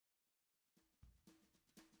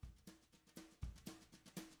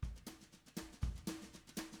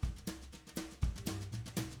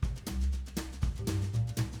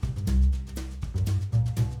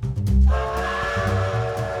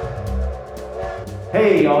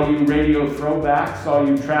Hey, all you radio throwbacks, all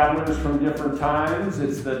you travelers from different times,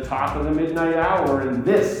 it's the top of the midnight hour, and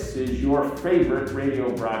this is your favorite radio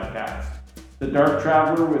broadcast. The Dark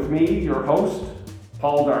Traveler with me, your host,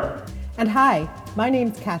 Paul Dark. And hi, my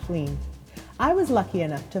name's Kathleen. I was lucky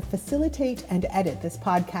enough to facilitate and edit this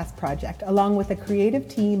podcast project along with a creative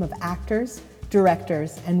team of actors,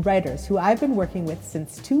 directors, and writers who I've been working with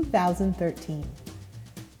since 2013.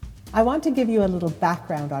 I want to give you a little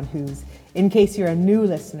background on Who's, in case you're a new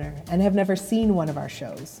listener and have never seen one of our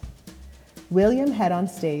shows. William Head on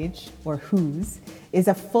Stage, or Who's, is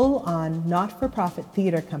a full-on, not-for-profit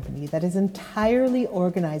theater company that is entirely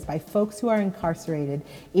organized by folks who are incarcerated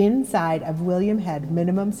inside of William Head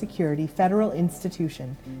Minimum Security Federal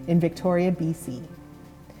Institution in Victoria, BC.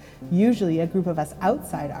 Usually, a group of us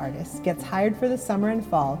outside artists gets hired for the summer and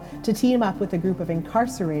fall to team up with a group of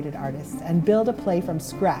incarcerated artists and build a play from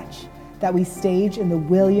scratch that we stage in the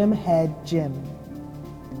William Head Gym.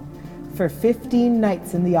 For 15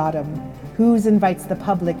 nights in the autumn, Who's invites the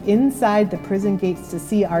public inside the prison gates to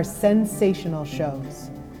see our sensational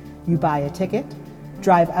shows. You buy a ticket,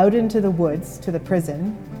 drive out into the woods to the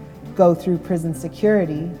prison, go through prison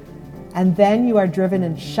security, and then you are driven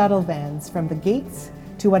in shuttle vans from the gates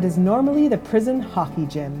to what is normally the prison hockey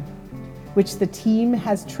gym, which the team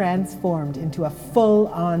has transformed into a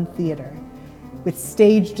full-on theater, with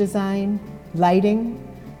stage design, lighting,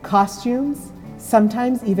 costumes,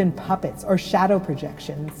 sometimes even puppets or shadow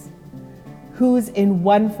projections. Who's, in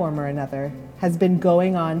one form or another, has been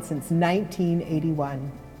going on since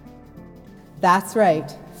 1981. That's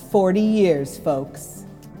right, 40 years, folks.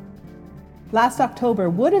 Last October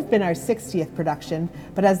would have been our 60th production,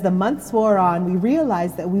 but as the months wore on, we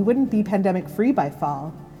realized that we wouldn't be pandemic-free by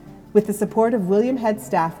fall. With the support of William Head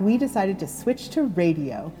staff, we decided to switch to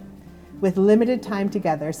radio. With limited time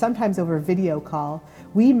together, sometimes over video call,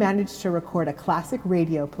 we managed to record a classic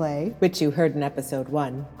radio play, which you heard in episode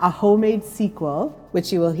 1, a homemade sequel,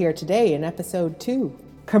 which you will hear today in episode 2,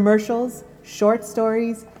 commercials, short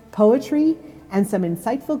stories, poetry, and some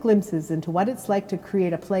insightful glimpses into what it's like to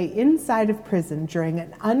create a play inside of prison during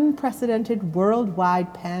an unprecedented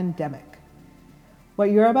worldwide pandemic.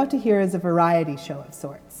 What you're about to hear is a variety show of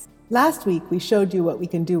sorts. Last week, we showed you what we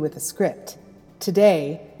can do with a script.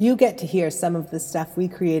 Today, you get to hear some of the stuff we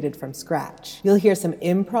created from scratch. You'll hear some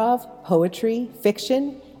improv, poetry,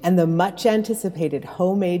 fiction, and the much anticipated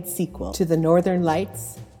homemade sequel to the Northern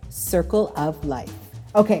Lights, Circle of Life.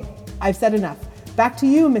 Okay, I've said enough. Back to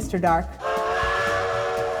you, Mr. Dark.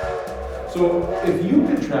 So, if you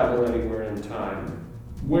could travel anywhere in time,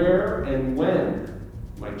 where and when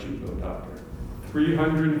might you go, Doctor?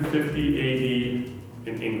 350 AD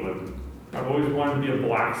in England. I've always wanted to be a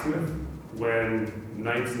blacksmith when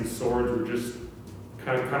knights and swords were just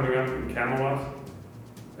kind of coming up in Camelot.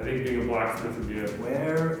 I think being a blacksmith would be a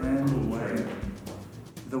where and cool when. thing.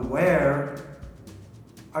 The where,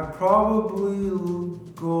 I'd probably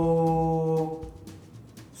go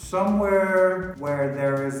somewhere where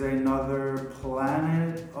there is another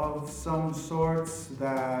planet of some sorts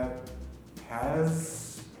that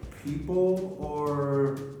has people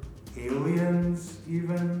or aliens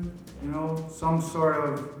even, some sort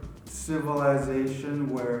of civilization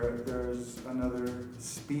where there's another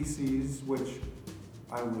species, which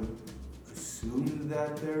I would assume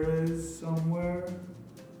that there is somewhere,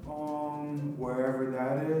 wherever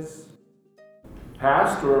that is.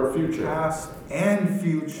 Past or future? Past and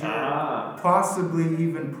future, possibly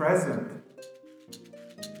even present.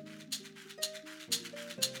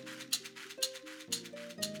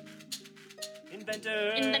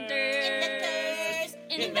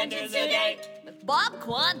 Inventors Today with Bob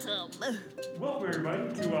Quantum. Welcome everybody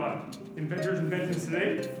to Inventors Inventions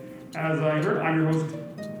Today. As I heard, I'm your host,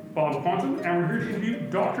 Bob Quantum, and we're here to interview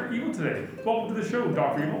Dr. Evil today. Welcome to the show,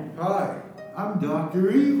 Dr. Evil. Hi, I'm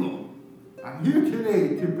Dr. Evil. I'm here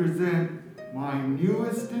today to present my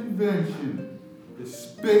newest invention, the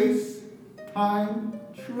Space-Time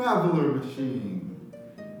Traveler Machine.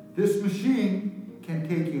 This machine can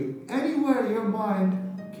take you anywhere your mind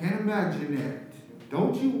can imagine it.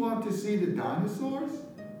 Don't you want to see the dinosaurs?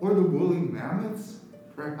 Or the woolly mammoths?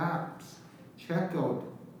 Perhaps. Check out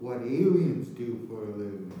what aliens do for a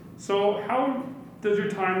living. So how does your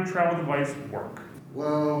time travel device work?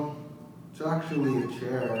 Well, it's actually a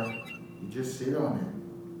chair. You just sit on it.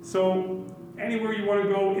 So anywhere you want to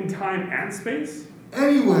go in time and space?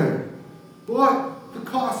 Anywhere. But the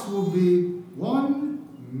cost will be $1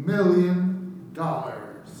 million.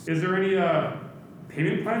 Is there any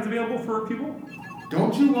payment plans available for people?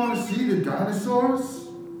 Don't you want to see the dinosaurs?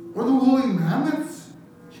 Or the woolly mammoths?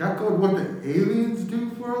 Check out what the aliens do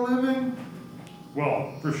for a living?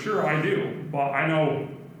 Well, for sure I do, but I know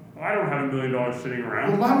I don't have $1 million sitting Well,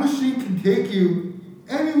 around. my machine can take you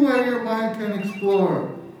anywhere your mind can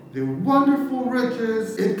explore. The wonderful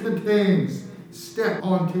riches it contains. Step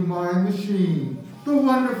onto my machine, the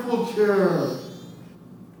wonderful chair.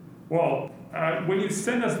 Well, when you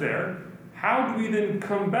send us there, how do we then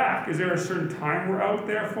come back? Is there a certain time we're out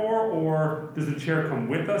there for, or does the chair come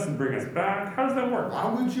with us and bring us back? How does that work?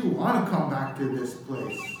 Why would you want to come back to this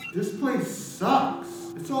place? This place sucks.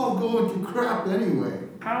 It's all going to crap anyway.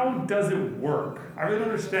 How does it work? I really don't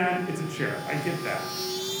understand. It's a chair. I get that.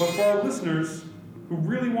 But for our listeners who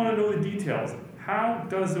really want to know the details, how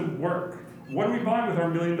does it work? What are we buying with our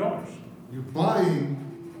 $1 million? You're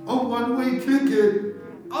buying a one-way ticket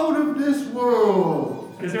out of this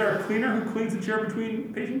world. Is there a cleaner who cleans the chair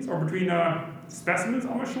between patients or between specimens?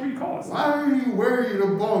 I'm not sure what you call us. Why are you worried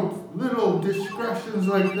about little discretions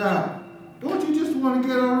like that? Don't you just want to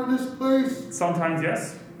get out of this place? Sometimes,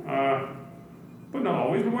 yes. But not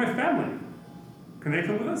always with my family. Can they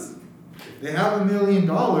come with us? They have $1 million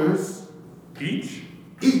Each?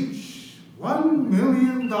 each. $1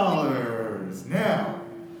 million. Now,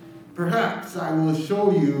 perhaps I will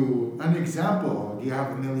show you an example. Do you have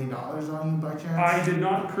 $1 million on you by chance? I did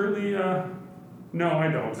not currently, no,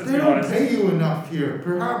 I don't. Let's They be don't honest. pay you enough here.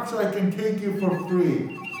 Perhaps I can take you for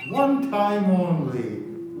free. One time only.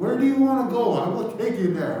 Where do you want to go? I will take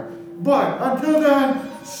you there. But until then,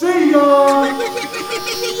 see ya!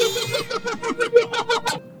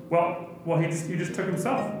 Well, he just took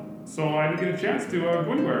himself. So I didn't get a chance to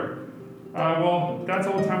go anywhere. Well, that's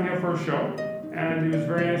all the time we have for our show. And he was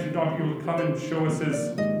very nice to Dr. Yule to come and show us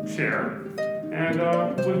his chair. And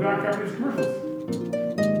we'll be back after these commercials.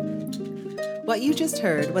 What you just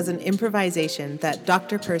heard was an improvisation that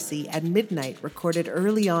Dr. Percy at Midnight recorded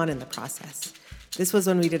early on in the process. This was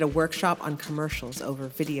when we did a workshop on commercials over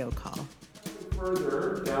video call.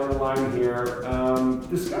 Further down the line here,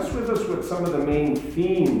 discuss with us what some of the main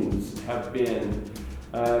themes have been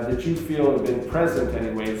that you feel have been present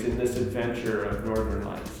anyways in this adventure of Northern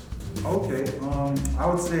Lights. Okay, I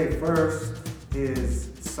would say first is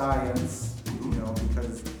science,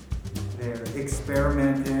 because they're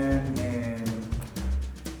experimenting in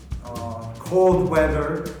cold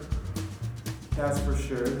weather, that's for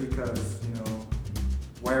sure, because,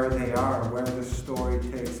 where they are, where the story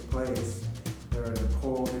takes place, they're in a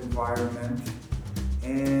cold environment,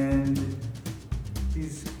 and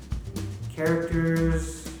these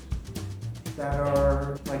characters that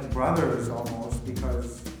are like brothers almost,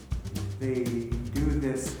 because they do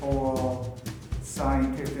this whole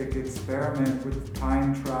scientific experiment with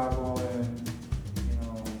time travel and,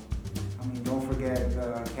 don't forget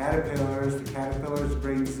the caterpillars. The caterpillars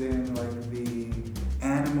brings in like the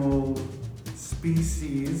animal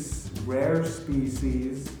species, rare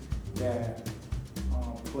species that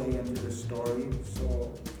play into the story.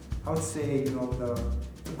 So I would say, the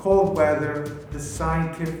cold weather, the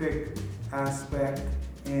scientific aspect,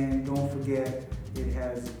 and don't forget it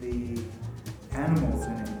has the animals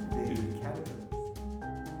in it, the caterpillars.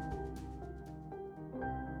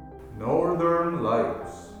 Northern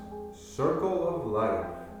Lights, Circle of Life.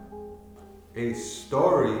 A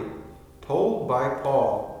story told by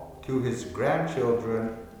Paul to his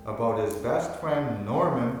grandchildren about his best friend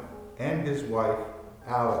Norman and his wife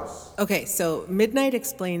Alice. Okay, so Midnight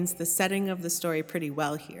explains the setting of the story pretty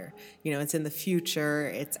well here. It's in the future,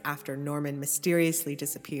 it's after Norman mysteriously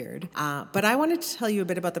disappeared. But I wanted to tell you a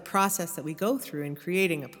bit about the process that we go through in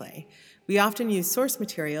creating a play. We often use source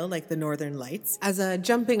material, like the Northern Lights, as a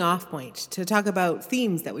jumping off point to talk about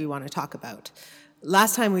themes that we want to talk about.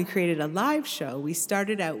 Last time we created a live show, we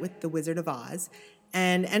started out with The Wizard of Oz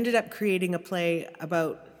and ended up creating a play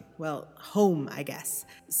about, home, I guess.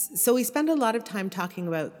 So we spend a lot of time talking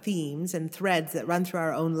about themes and threads that run through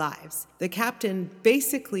our own lives. The captain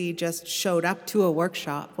basically just showed up to a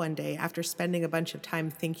workshop one day after spending a bunch of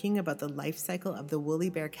time thinking about the life cycle of the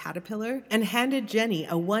woolly bear caterpillar and handed Jenny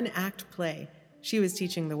a one-act play. She was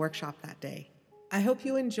teaching the workshop that day. I hope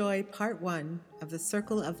you enjoy part 1 of The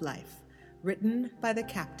Circle of Life, written by the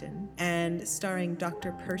captain and starring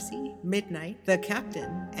Dr. Percy, Midnight, the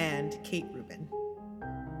captain, and Kate Rubin.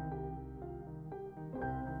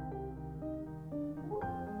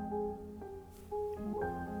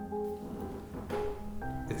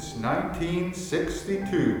 It's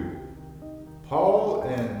 1962. Paul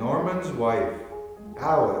and Norman's wife,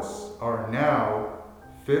 Alice, are now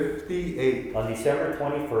 58. On December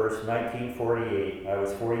 21st, 1948, I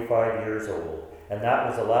was 45 years old, and that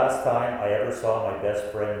was the last time I ever saw my best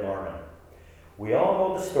friend Norman. We all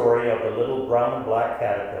know the story of the little brown and black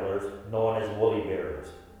caterpillars known as woolly bears,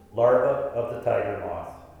 larvae of the tiger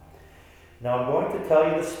moth. Now I'm going to tell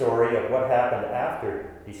you the story of what happened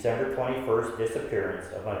after December 21st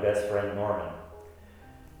disappearance of my best friend Norman.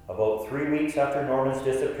 About 3 weeks after Norman's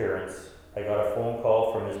disappearance, I got a phone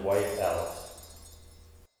call from his wife Alice.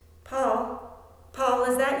 Paul,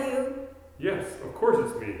 is that you? Yes, of course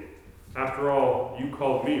it's me. After all, you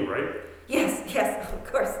called me, right? Yes, of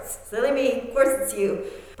course. Silly me, of course it's you.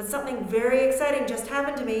 But something very exciting just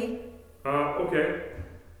happened to me. Okay.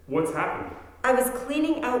 What's happened? I was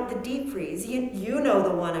cleaning out the deep freeze. You know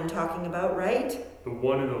the one I'm talking about, right? The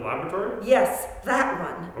one in the laboratory? Yes, that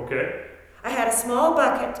one. Okay. I had a small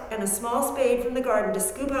bucket and a small spade from the garden to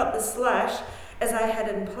scoop out the slush as I had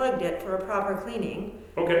unplugged it for a proper cleaning.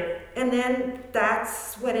 Okay. And then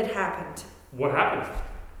that's when it happened. What happened?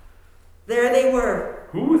 There they were.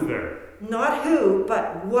 Who was there? Not who,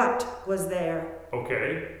 but what was there.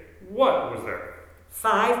 Okay. What was there?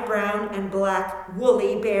 5 brown and black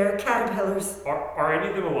woolly bear caterpillars. Are any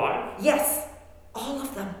of them alive? Yes, all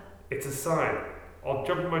of them. It's a sign. I'll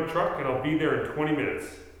jump in my truck and I'll be there in 20 minutes.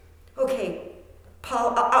 Okay,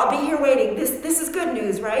 Paul, I'll be here waiting. This is good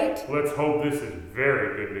news, right? Let's hope this is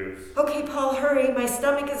very good news. Okay, Paul, hurry. My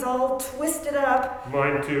stomach is all twisted up.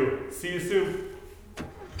 Mine too. See you soon.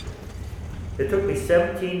 It took me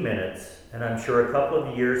 17 minutes, and I'm sure a couple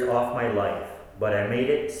of years off my life, but I made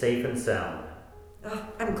it safe and sound. Oh,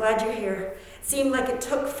 I'm glad you're here. It seemed like it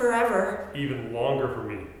took forever. Even longer for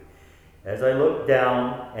me. As I looked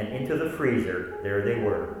down and into the freezer, there they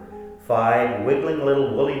were, 5 wiggling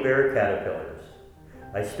little woolly bear caterpillars.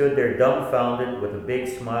 I stood there dumbfounded with a big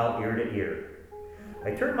smile ear to ear.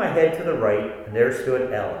 I turned my head to the right, and there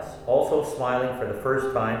stood Alice, also smiling for the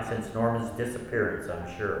first time since Norman's disappearance,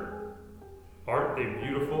 I'm sure. Aren't they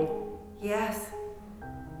beautiful? Yes.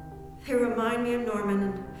 They remind me of Norman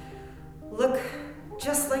and look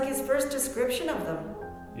just like his first description of them.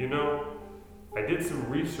 You know, I did some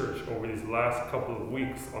research over these last couple of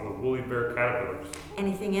weeks on the woolly bear caterpillars.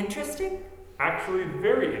 Anything interesting? Actually,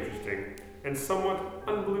 very interesting and somewhat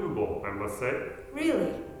unbelievable, I must say.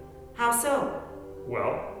 Really? How so?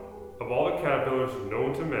 Well, of all the caterpillars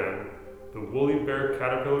known to man, the woolly bear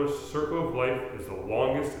caterpillar's circle of life is the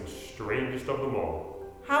longest and strangest of them all.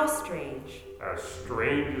 How strange? As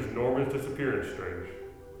strange as Norman's disappearance strange.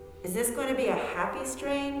 Is this going to be a happy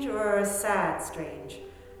strange or a sad strange?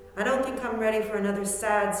 I don't think I'm ready for another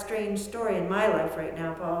sad, strange story in my life right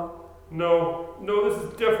now, Paul. No, this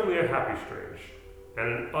is definitely a happy strange and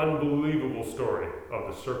an unbelievable story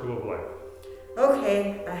of the circle of life.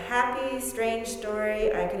 Okay, a happy, strange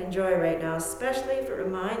story I can enjoy right now, especially if it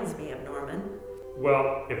reminds me of Norman.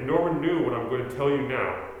 Well, if Norman knew what I'm going to tell you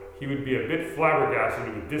now, he would be a bit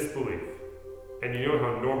flabbergasted with disbelief. And you know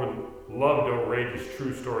how Norman loved outrageous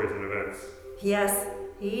true stories and events. Yes,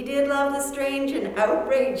 he did love the strange and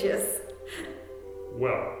outrageous.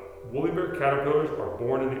 Well, woolly bear caterpillars are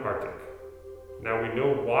born in the Arctic. Now we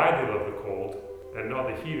know why they love the cold, and not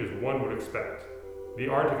the heat as one would expect. The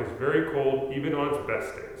Arctic is very cold even on its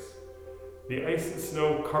best days. The ice and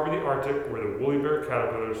snow cover the Arctic where the woolly bear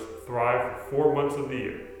caterpillars thrive for 4 months of the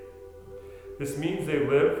year. This means they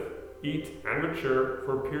live, eat, and mature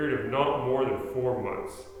for a period of not more than 4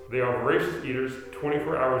 months. They are voracious eaters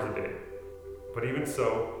 24 hours a day, but even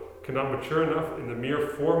so, cannot mature enough in the mere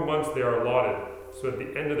 4 months they are allotted, so at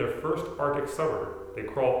the end of their first Arctic summer, they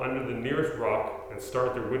crawl under the nearest rock and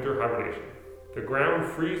start their winter hibernation. The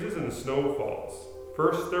ground freezes and the snow falls.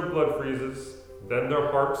 First their blood freezes, then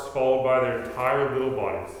their hearts, followed by their entire little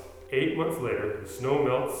bodies. 8 months later, the snow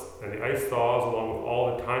melts and the ice thaws along with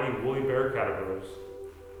all the tiny woolly bear caterpillars.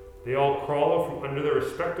 They all crawl out from under their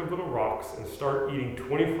respective little rocks and start eating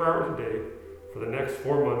 24 hours a day for the next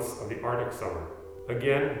 4 months of the Arctic summer.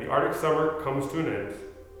 Again, the Arctic summer comes to an end.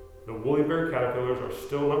 The woolly bear caterpillars are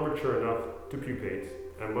still not mature enough to pupate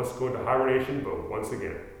and must go into hibernation mode once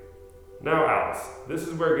again. Now Alice, this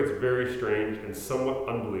is where it gets very strange and somewhat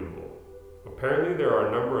unbelievable. Apparently there are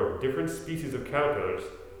a number of different species of caterpillars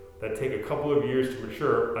that take a couple of years to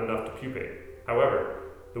mature enough to pupate. However,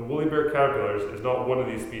 the woolly bear caterpillars is not one of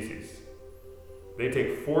these species. They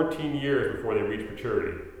take 14 years before they reach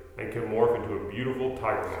maturity and can morph into a beautiful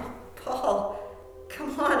tiger moth. Paul,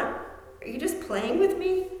 come on, are you just playing with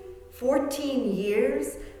me? 14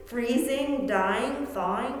 years? Freezing, dying,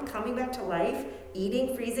 thawing, coming back to life,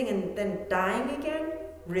 eating, freezing, and then dying again?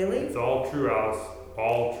 Really? It's all true, Alice.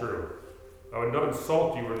 All true. I would not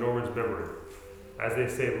insult you or Norman's memory. As they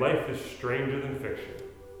say, life is stranger than fiction.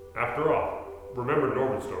 After all, remember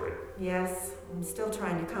Norman's story. Yes, I'm still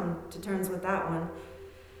trying to come to terms with that one.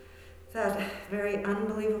 That very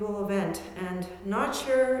unbelievable event, and not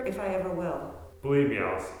sure if I ever will. Believe me,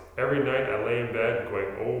 Alice, Every night I lay in bed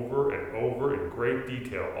going over and over in great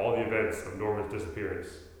detail all the events of Norman's disappearance.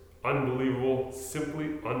 Unbelievable,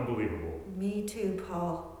 simply unbelievable. Me too,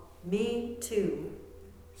 Paul. Me too.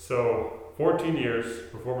 So, 14 years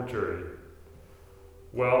before maturity.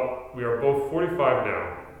 Well, we are both 45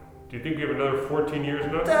 now. Do you think we have another 14 years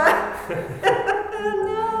in us?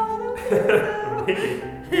 No.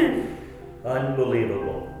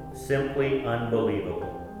 Unbelievable. Simply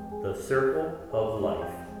unbelievable. The circle of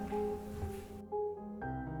life.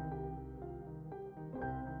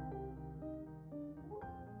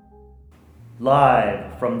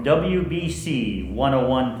 Live from WBC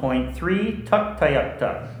 101.3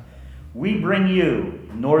 Tuktoyaktuk, we bring you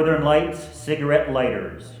Northern Lights Cigarette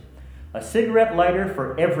Lighters. A cigarette lighter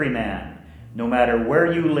for every man, no matter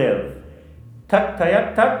where you live.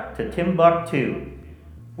 Tuktoyaktuk to Timbuktu.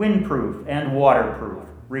 Windproof and waterproof.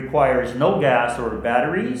 Requires no gas or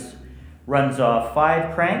batteries. Runs off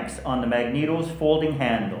 5 cranks on the Magneto's folding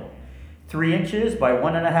handle. 3 inches by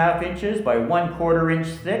 1.5 inches by 1/4 inch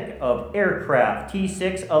thick of aircraft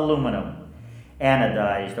T6 aluminum.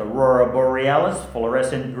 Anodized Aurora Borealis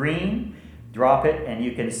fluorescent green. Drop it and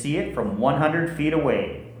you can see it from 100 feet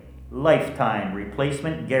away. Lifetime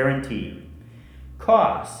replacement guarantee.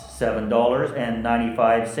 Costs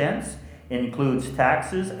 $7.95. Includes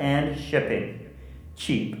taxes and shipping.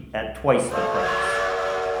 Cheap at twice the price.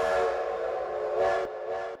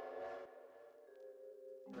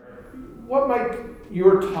 What might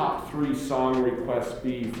your top 3 song requests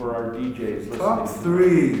be for our DJs listening? Top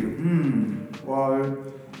 3. Well,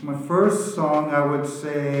 my first song, I would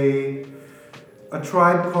say A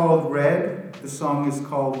Tribe Called Red. The song is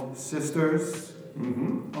called Sisters.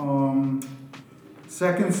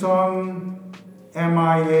 Second song,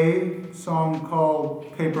 MIA, song called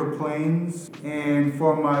Paper Planes. And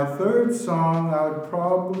for my third song, I would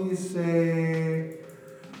probably say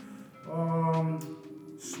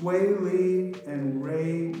Sway Lee and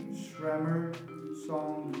Ray Shremmer,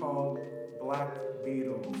 song called Black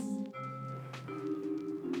Beatles.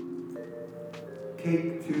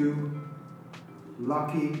 Take 2,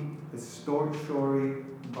 Lucky, A Stort Story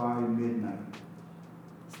by Midnight.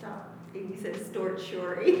 Stop. You said Stort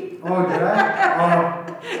Shorey. Oh, did I?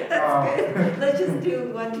 That's good. Let's just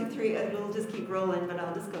do 1, 2, 3, and we'll just keep rolling, but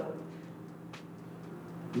I'll just go.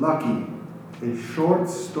 Lucky, A Short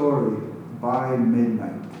Story by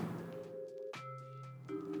Midnight.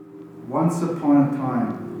 Once upon a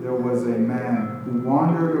time, there was a man who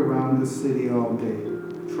wandered around the city all day,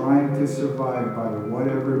 trying to survive by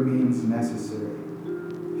whatever means necessary.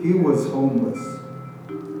 He was homeless,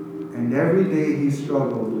 and every day he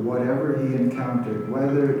struggled whatever he encountered,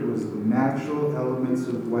 whether it was the natural elements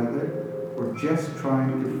of weather or just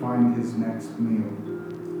trying to find his next meal.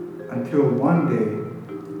 Until one day,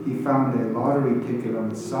 he found a lottery ticket on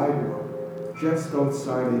the sidewalk just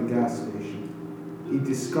outside a gas station. He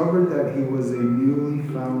discovered that he was a newly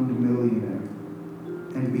found millionaire.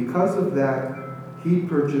 And because of that, he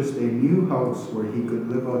purchased a new house where he could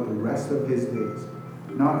live out the rest of his days,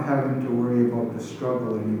 not having to worry about the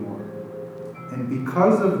struggle anymore. And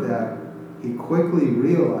because of that, he quickly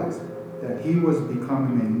realized that he was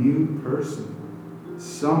becoming a new person,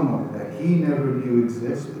 someone that he never knew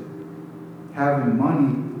existed. Having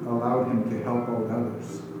money allowed him to help out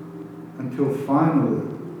others. Until finally,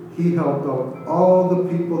 he helped out all the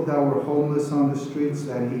people that were homeless on the streets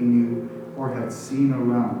that he knew or had seen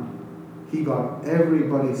around. He got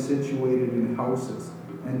everybody situated in houses,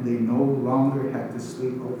 and they no longer had to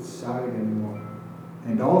sleep outside anymore,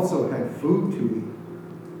 and also had food to eat.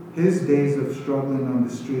 His days of struggling on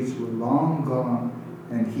the streets were long gone,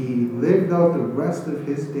 and he lived out the rest of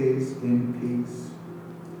his days in peace.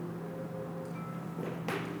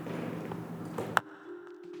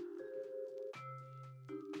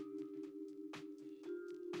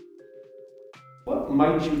 What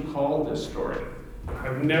might you call this story?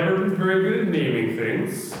 I've never been very good at naming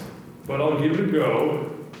things, but I'll give it a go.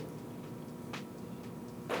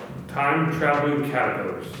 Time traveling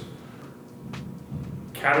caterpillars.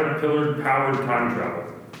 Caterpillar-powered time travel.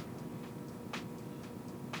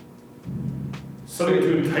 Something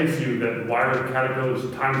to entice you that why are caterpillars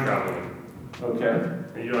time traveling? Okay.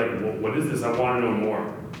 And you're like, well, what is this? I want to know more.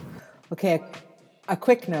 Okay, a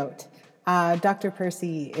quick note. Dr.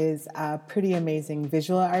 Percy is a pretty amazing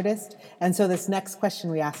visual artist, and so this next question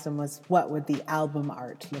we asked him was, what would the album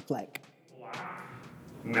art look like? Black,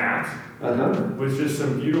 matte, with just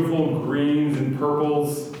some beautiful greens and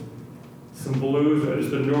purples, some blues,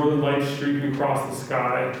 just the northern lights streaking across the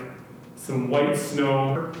sky, some white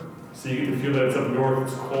snow, so you get to feel that it's up north,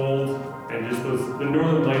 it's cold, and just the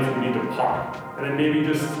northern lights would need to pop. And then maybe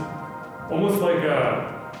just almost like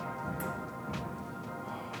a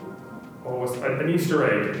an Easter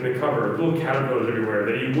egg in the cover, little caterpillars everywhere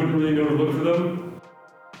that you wouldn't really know to look for them.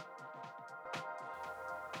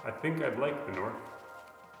 I think I'd like the North,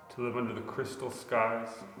 to live under the crystal skies,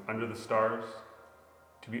 under the stars,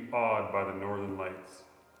 to be awed by the northern lights.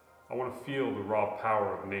 I want to feel the raw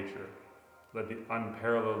power of nature. Let the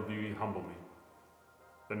unparalleled beauty humble me.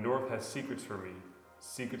 The North has secrets for me,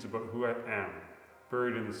 secrets about who I am,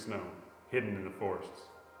 buried in the snow, hidden in the forests.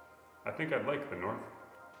 I think I'd like the North.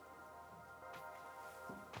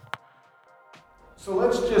 So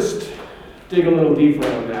let's just dig a little deeper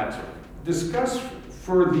on that. Discuss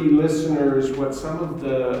for the listeners what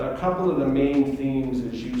a couple of the main themes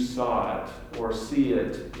as you saw it or see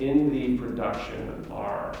it in the production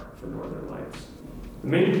are for Northern Lights. The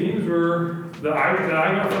main themes that I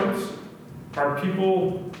got from it are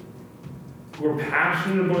people who are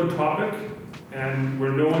passionate about a topic and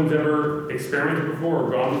where no one's ever experimented before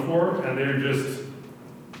or gone before, and they're just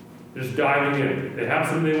diving in. They have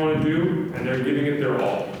something they want to do, and they're giving it their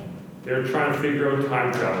all. They're trying to figure out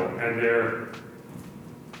time travel, and they're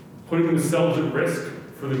putting themselves at risk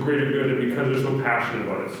for the greater good, and because they're so passionate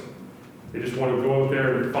about it. They just want to go out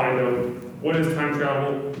there and find out what is time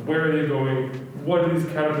travel, where are they going, what are these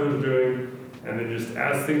caterpillars doing, and then just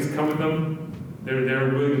as things come with them, they're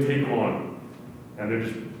willing to take them on. And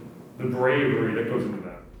there's the bravery that goes into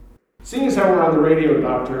that. Seeing as how we're on the radio,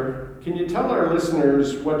 Doctor, can you tell our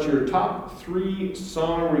listeners what your top 3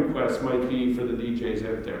 song requests might be for the DJs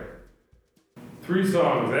out there? 3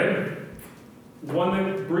 songs, eh? One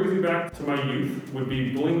that brings me back to my youth would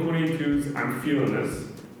be Blink-182's I'm Feeling This.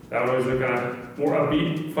 That was a kind of more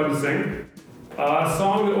upbeat, fun to sing. A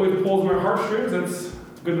song that always pulls my heartstrings that's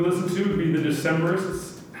good to listen to would be The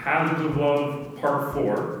Decemberists' Hazards of Love Part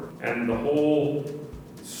 4. And the whole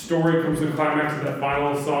story comes to the climax of that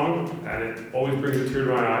final song, and it always brings a tear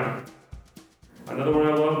to my eye. Another one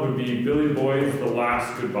I love would be Billy Boyd's The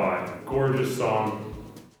Last Goodbye. Gorgeous song.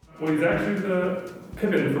 Well, he's actually the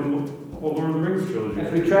Pippin from the Lord of the Rings trilogy.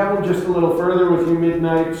 As we travel just a little further with you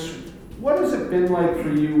Midnights, what has it been like for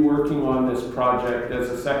you working on this project as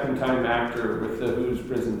a second-time actor with the Who's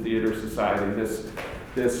Prison Theater Society,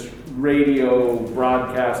 this radio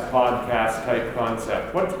broadcast podcast type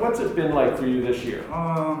concept? What's it been like for you this year?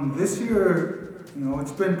 This year,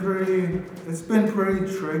 it's been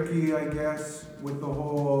pretty tricky, I guess, with the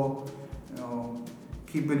whole,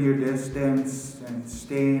 keeping your distance and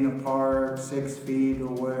staying apart 6 feet or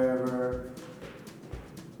wherever.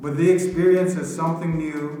 But the experience is something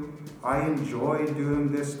new. I enjoy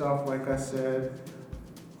doing this stuff, like I said.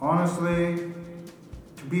 Honestly,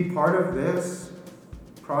 to be part of this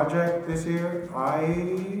project this year,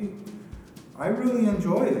 I really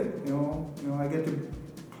enjoy it. I get to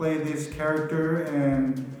play this character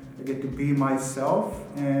and I get to be myself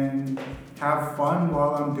and have fun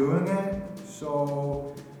while I'm doing it.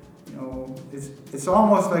 So, it's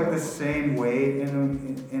almost like the same way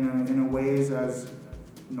in a ways as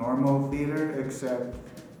normal theater, except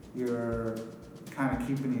you're kind of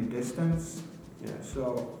keeping your distance. Yeah.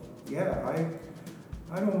 So, yeah,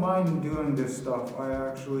 I don't mind doing this stuff. I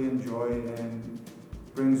actually enjoy it and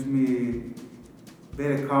brings me a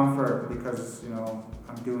bit of comfort because,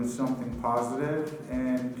 I'm doing something positive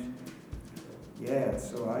and yeah,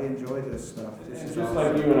 so I enjoy this stuff. This is just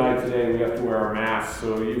awesome. like you and I today, we have to wear our masks.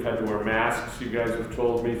 So you've had to wear masks. You guys have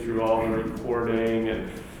told me through all the recording and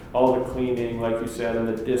all the cleaning, like you said, and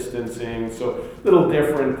the distancing. So a little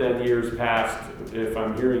different than years past, if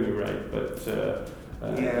I'm hearing you right. But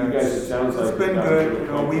yeah, you guys, it sounds like it's been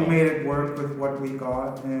good. We made it work with what we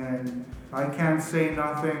got, and I can't say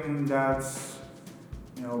nothing that's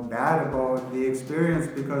bad about the experience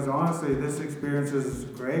because honestly, this experience is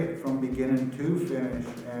great from beginning to finish,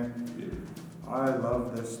 and I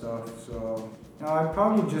love this stuff. So I'd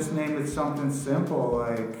probably just name it something simple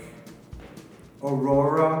like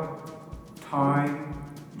Aurora,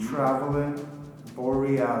 Time, Traveling,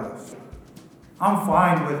 Borealis. I'm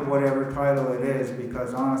fine with whatever title it is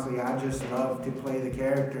because honestly, I just love to play the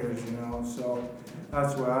characters, so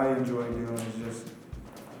that's what I enjoy doing is just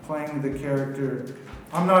playing the character.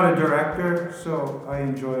 I'm not a director, so I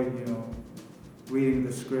enjoy, reading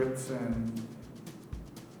the scripts and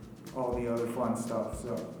all the other fun stuff,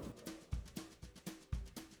 so.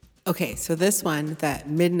 Okay, so this one that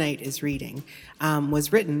Midnight is reading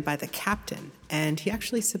was written by the Captain, and he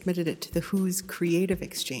actually submitted it to the Who's Creative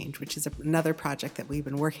Exchange, which is another project that we've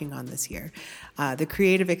been working on this year. The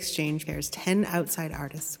Creative Exchange pairs 10 outside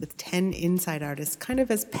artists with 10 inside artists, kind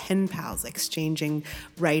of as pen pals, exchanging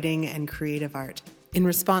writing and creative art in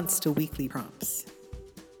response to weekly prompts.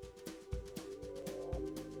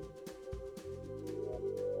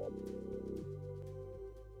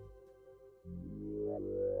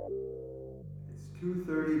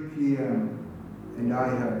 p.m. and I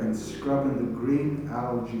have been scrubbing the green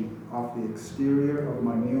algae off the exterior of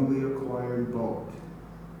my newly acquired boat.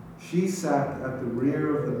 She sat at the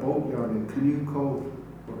rear of the boatyard in Canoe Cove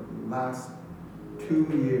for the last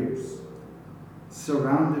 2 years,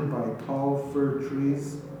 surrounded by tall fir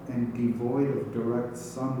trees and devoid of direct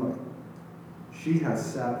sunlight. She has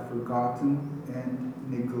sat forgotten and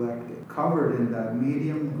neglected, covered in that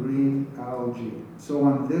medium green algae. So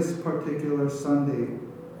on this particular Sunday,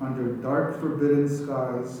 under dark forbidden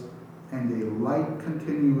skies and a light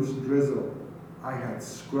continuous drizzle, I had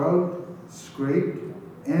scrubbed, scraped,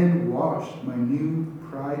 and washed my new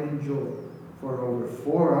pride and joy for over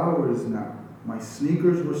 4 hours now. My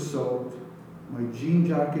sneakers were soaked. My jean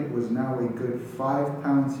jacket was now a good 5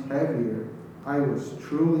 pounds heavier. I was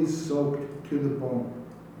truly soaked to the bone.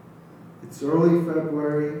 It's early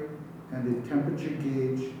February, and the temperature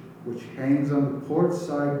gauge, which hangs on the port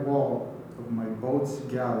side wall of my boat's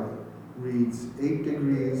galley, reads 8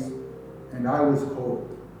 degrees, and I was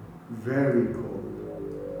cold, very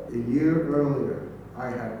cold. A year earlier, I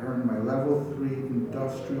had earned my level 3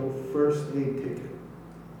 industrial first aid ticket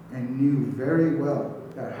and knew very well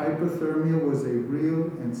that hypothermia was a real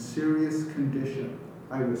and serious condition.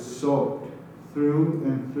 I was soaked through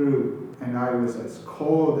and through, and I was as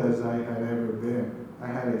cold as I had ever been. I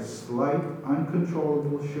had a slight,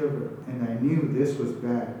 uncontrollable shiver, and I knew this was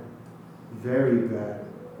bad, very bad.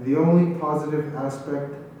 The only positive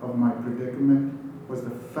aspect of my predicament was the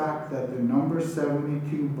fact that the number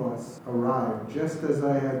 72 bus arrived just as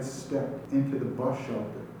I had stepped into the bus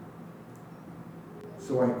shelter.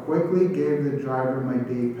 So I quickly gave the driver my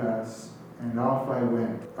day pass, and off I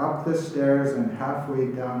went, up the stairs and halfway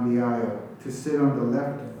down the aisle, to sit on the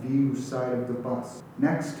left view side of the bus,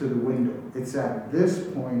 next to the window. It's at this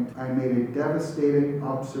point I made a devastating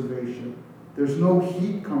observation. There's no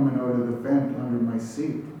heat coming out of the vent under my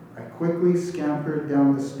seat. I quickly scampered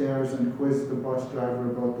down the stairs and quizzed the bus driver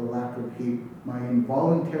about the lack of heat. My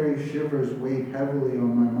involuntary shivers weighed heavily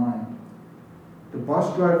on my mind. The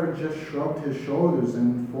bus driver just shrugged his shoulders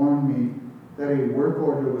and informed me that a work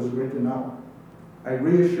order was written up. I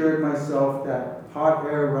reassured myself that hot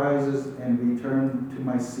air rises and returned to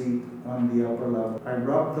my seat on the upper level. I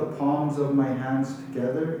rubbed the palms of my hands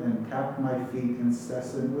together and tapped my feet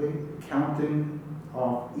incessantly, counting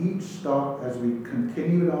off each stop as we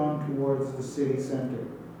continued on towards the city center.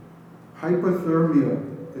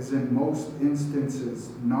 Hypothermia is in most instances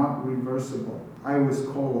not reversible. I was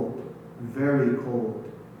cold, very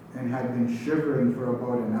cold, and had been shivering for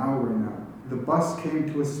about an hour now. The bus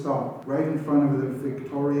came to a stop right in front of the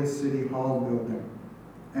Victoria City Hall building,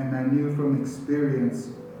 and I knew from experience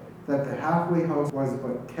that the halfway house was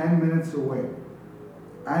about 10 minutes away.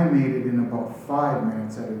 I made it in about 5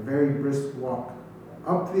 minutes at a very brisk walk.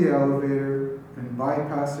 Up the elevator and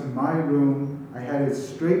bypassing my room, I headed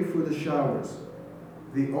straight for the showers.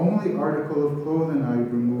 The only article of clothing I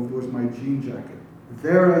removed was my jean jacket.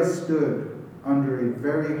 There I stood under a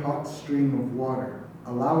very hot stream of water,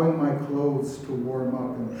 allowing my clothes to warm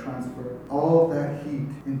up and transfer all that heat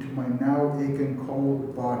into my now aching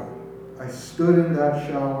cold body. I stood in that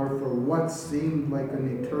shower for what seemed like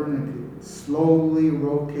an eternity, slowly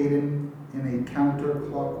rotating in a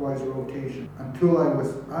counterclockwise rotation until I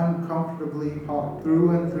was uncomfortably hot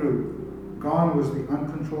through and through. Gone was the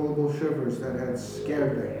uncontrollable shivers that had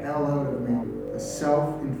scared the hell out of me. The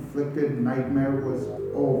self-inflicted nightmare was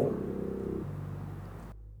over.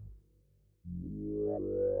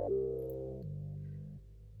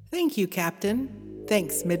 Thank you, Captain.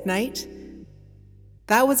 Thanks, Midnight.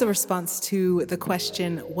 That was a response to the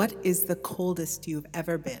question, what is the coldest you've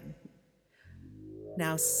ever been?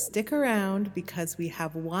 Now stick around because we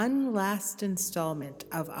have one last installment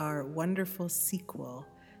of our wonderful sequel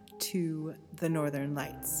to The Northern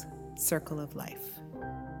Lights, Circle of Life.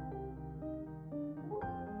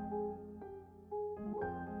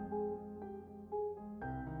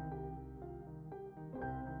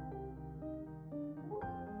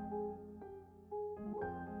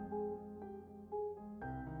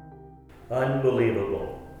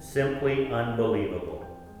 Unbelievable. Simply unbelievable.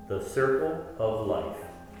 The Circle of Life.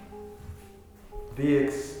 The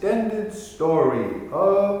extended story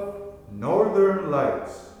of Northern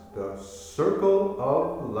Lights, The Circle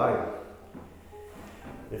of Life.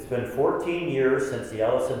 It's been 14 years since the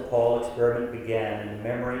Alice and Paul experiment began in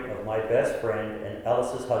memory of my best friend and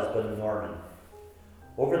Alice's husband, Norman.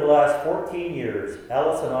 Over the last 14 years,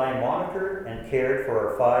 Alice and I monitored and cared for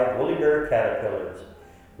our 5 woolly bear caterpillars.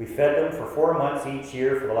 We fed them for 4 months each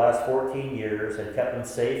year for the last 14 years and kept them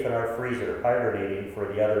safe in our freezer, hibernating for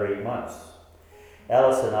the other 8 months.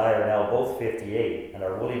 Alice and I are now both 58, and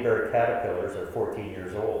our woolly bear caterpillars are 14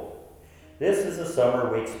 years old. This is the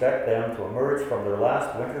summer we expect them to emerge from their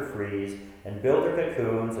last winter freeze and build their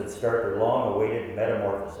cocoons and start their long-awaited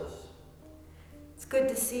metamorphosis. It's good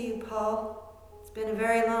to see you, Paul. It's been a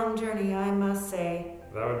very long journey, I must say.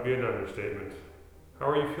 That would be an understatement. How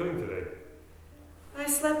are you feeling today? I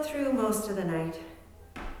slept through most of the night.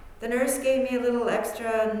 The nurse gave me a little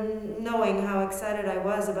extra knowing how excited I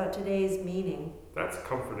was about today's meeting. That's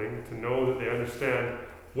comforting to know that they understand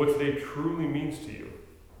what today truly means to you,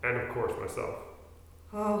 and of course myself.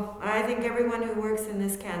 Oh, I think everyone who works in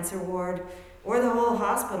this cancer ward, or the whole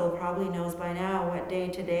hospital, probably knows by now what day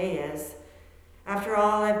today is. After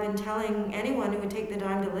all, I've been telling anyone who would take the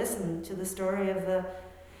time to listen to the story of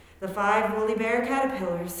the 5 woolly bear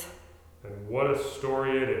caterpillars. And what a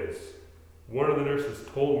story it is. One of the nurses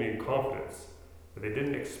told me in confidence that they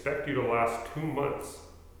didn't expect you to last 2 months,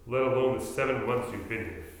 let alone the 7 months you've been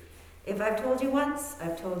here. If I've told you once,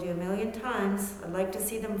 I've told you a million times. I'd like to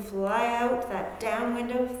see them fly out that down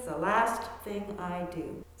window. It's the last thing I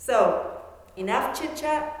do. So, enough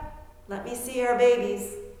chit-chat. Let me see our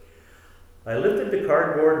babies. I lifted the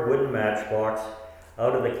cardboard wooden matchbox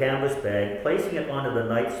out of the canvas bag, placing it onto the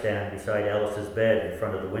nightstand beside Alice's bed in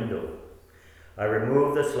front of the window. I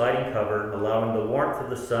removed the sliding cover, allowing the warmth of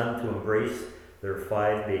the sun to embrace their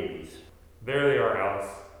 5 babies. There they are, Alice.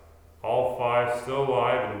 All 5 still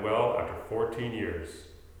alive and well after 14 years.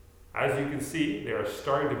 As you can see, they are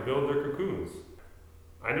starting to build their cocoons.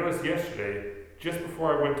 I noticed yesterday, just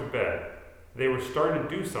before I went to bed, they were starting to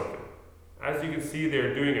do something. As you can see, they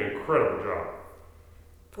are doing an incredible job.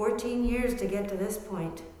 14 years to get to this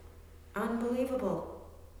point. Unbelievable.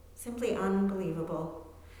 Simply unbelievable.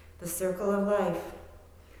 The circle of life.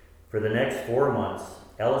 For the next 4 months,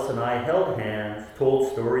 Alice and I held hands,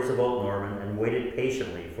 told stories about Norman, and waited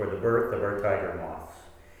patiently for the birth of our tiger moths.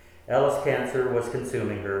 Alice's cancer was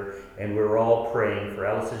consuming her, and we were all praying for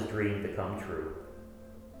Alice's dream to come true.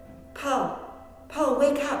 Paul,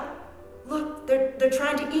 wake up. Look, they're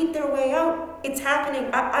trying to eat their way out. It's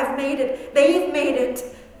happening. I've made it. They've made it.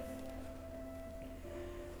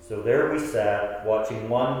 So there we sat, watching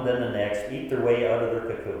one then the next eat their way out of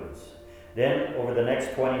their cocoons. Then, over the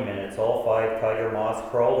next 20 minutes, all 5 tiger moths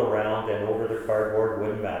crawled around and over their cardboard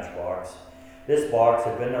wooden matchbox. This box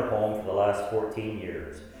had been their home for the last 14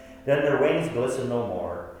 years. Then their wings glistened no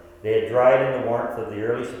more. They had dried in the warmth of the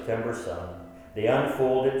early September sun. They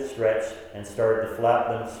unfolded, stretched, and started to flap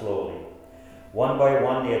them slowly. One by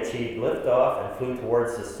one, they achieved liftoff and flew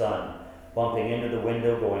towards the sun, bumping into the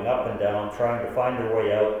window, going up and down, trying to find their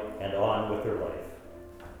way out and on with their life.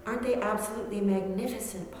 Aren't they absolutely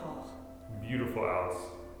magnificent, Paul? Beautiful, Alice.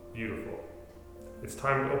 Beautiful. It's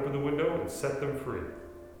time to open the window and set them free.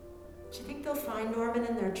 Do you think they'll find Norman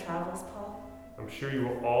in their travels, Paul? I'm sure you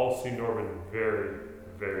will all see Norman very,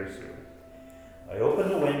 very soon. I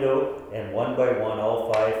opened the window, and one by one,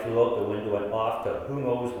 all 5 flew out the window and off to who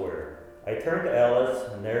knows where. I turned to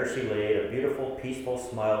Alice, and there she lay, a beautiful, peaceful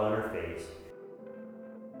smile on her face.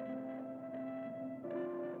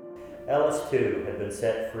 Alice, too, had been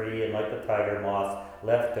set free, and like the tiger moths,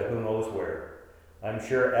 left to who knows where. I'm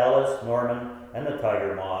sure Alice, Norman, and the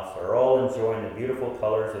tiger moths are all enjoying the beautiful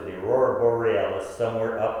colors of the aurora borealis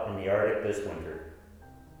somewhere up in the Arctic this winter.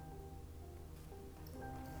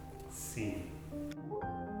 Scene.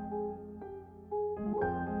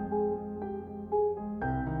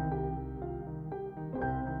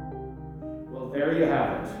 Well, there you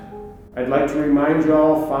have it. I'd like to remind you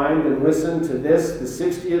all, find and listen to this, the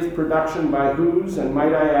 60th production by Who's, and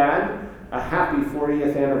might I add, a happy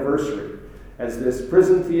 40th anniversary, as this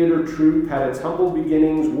prison theater troupe had its humble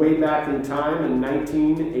beginnings way back in time in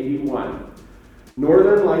 1981.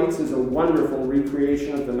 Northern Lights is a wonderful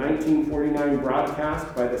recreation of the 1949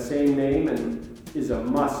 broadcast by the same name and is a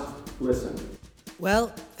must listen.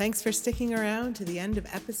 Well, thanks for sticking around to the end of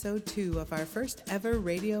episode 2 of our first ever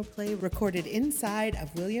radio play recorded inside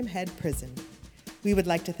of William Head Prison. We would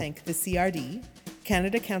like to thank the CRD,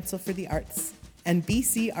 Canada Council for the Arts, and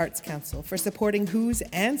BC Arts Council for supporting Who's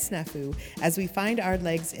and Snafu as we find our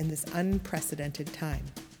legs in this unprecedented time.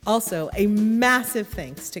 Also, a massive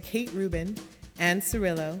thanks to Kate Rubin, Anne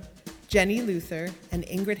Cirillo, Jenny Luther, and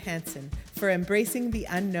Ingrid Hansen for embracing the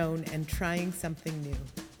unknown and trying something new.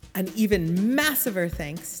 An even massiver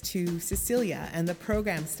thanks to Cecilia and the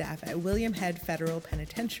program staff at William Head Federal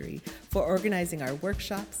Penitentiary for organizing our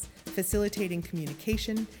workshops, facilitating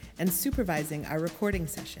communication, and supervising our recording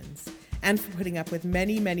sessions, and for putting up with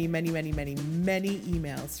many emails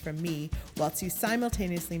from me whilst you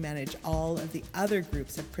simultaneously manage all of the other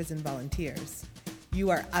groups of prison volunteers. You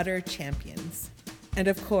are utter champions. And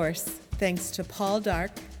of course, thanks to Paul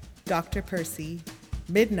Dark, Dr. Percy,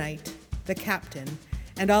 Midnight, the Captain,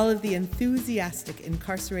 and all of the enthusiastic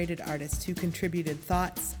incarcerated artists who contributed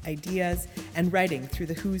thoughts, ideas, and writing through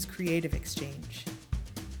the Who's Creative Exchange.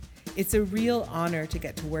 It's a real honor to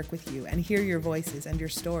get to work with you and hear your voices and your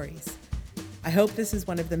stories. I hope this is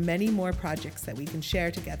one of the many more projects that we can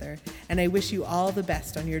share together, and I wish you all the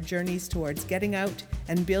best on your journeys towards getting out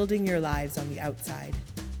and building your lives on the outside.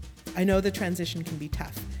 I know the transition can be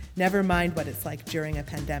tough, never mind what it's like during a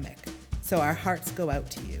pandemic, so our hearts go out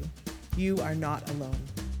to you. You are not alone.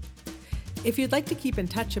 If you'd like to keep in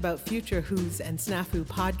touch about future Who's and Snafu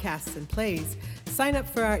podcasts and plays, sign up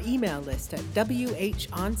for our email list at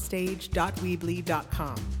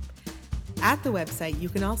whonstage.weebly.com. At the website, you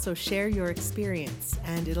can also share your experience,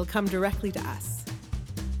 and it'll come directly to us.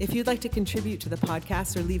 If you'd like to contribute to the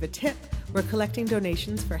podcast or leave a tip, we're collecting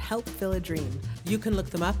donations for Help Fill a Dream. You can look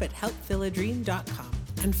them up at helpfilladream.com.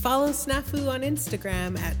 And follow Snafu on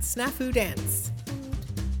Instagram at Snafu Dance.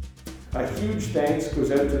 A huge thanks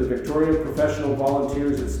goes out to the Victoria professional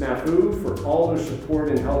volunteers at Snafu for all their support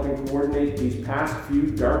in helping coordinate these past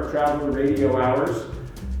few Dark Traveler radio hours,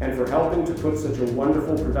 and for helping to put such a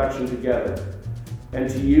wonderful production together. And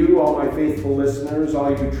to you, all my faithful listeners,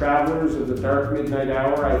 all you travelers of the Dark Midnight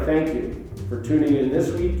Hour, I thank you for tuning in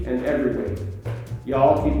this week and every week.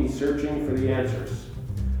 Y'all keep me searching for the answers.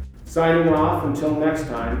 Signing off until next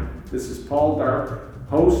time, this is Paul Dark,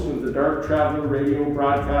 host of the Dark Traveler Radio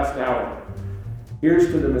Broadcast Hour. Here's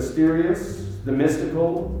to the mysterious, the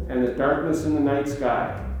mystical, and the darkness in the night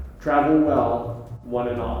sky. Travel well, one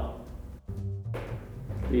and all.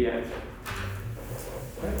 The end.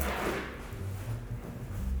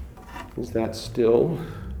 Is that still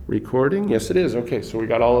recording? Yes, it is. Okay, so we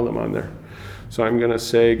got all of them on there. So I'm going to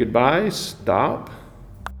say goodbye, stop.